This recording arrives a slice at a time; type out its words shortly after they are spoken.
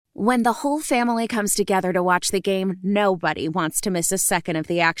When the whole family comes together to watch the game, nobody wants to miss a second of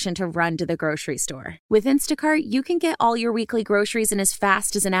the action to run to the grocery store. With Instacart, you can get all your weekly groceries in as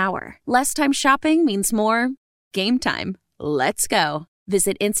fast as an hour. Less time shopping means more game time. Let's go.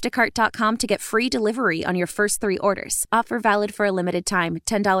 Visit instacart.com to get free delivery on your first 3 orders. Offer valid for a limited time.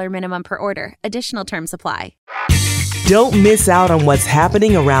 $10 minimum per order. Additional terms apply. Don't miss out on what's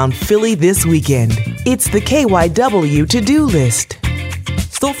happening around Philly this weekend. It's the KYW To-Do List.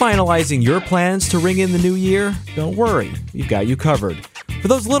 Still finalizing your plans to ring in the new year? Don't worry, we've got you covered. For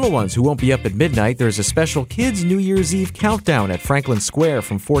those little ones who won't be up at midnight, there's a special Kids New Year's Eve countdown at Franklin Square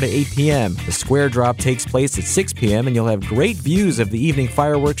from 4 to 8 p.m. The square drop takes place at 6 p.m. and you'll have great views of the evening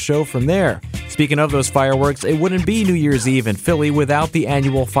fireworks show from there. Speaking of those fireworks, it wouldn't be New Year's Eve in Philly without the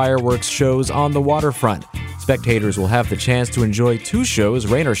annual fireworks shows on the waterfront. Spectators will have the chance to enjoy 2 shows,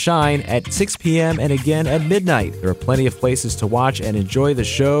 rain or shine, at 6 p.m. and again at midnight. There are plenty of places to watch and enjoy the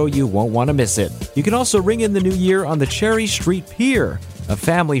show. You won't want to miss it. You can also ring in the new year on the Cherry Street Pier. A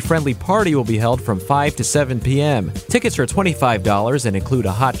family-friendly party will be held from 5 to 7 p.m. Tickets are $25 and include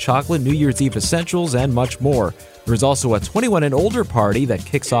a hot chocolate, New Year's Eve essentials, and much more. There's also a 21 and older party that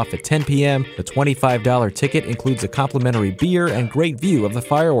kicks off at 10 p.m. The $25 ticket includes a complimentary beer and great view of the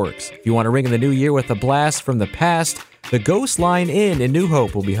fireworks. If you want to ring in the new year with a blast from the past, the Ghost Line Inn in New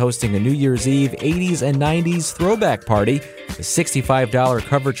Hope will be hosting a New Year's Eve 80s and 90s throwback party. The $65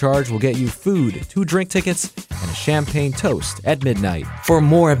 cover charge will get you food, 2 drink tickets, and a champagne toast at midnight. For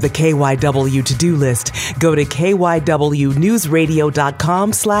more of the KYW To-Do List, go to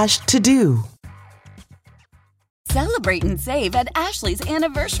kywnewsradio.com/to-do. Celebrate and save at Ashley's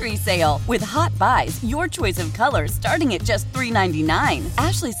Anniversary Sale. With Hot Buys, your choice of colors starting at just $3.99.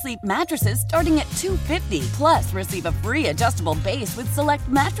 Ashley Sleep mattresses starting at $2.50. Plus, receive a free adjustable base with select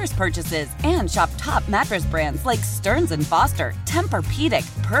mattress purchases. And shop top mattress brands like Stearns & Foster,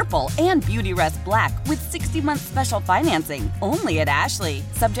 Tempur-Pedic, Purple, and Beautyrest Black with 60-month special financing. Only at Ashley.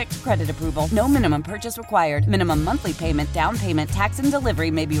 Subject to credit approval. No minimum purchase required. Minimum monthly payment, down payment, tax, and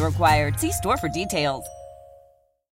delivery may be required. See store for details.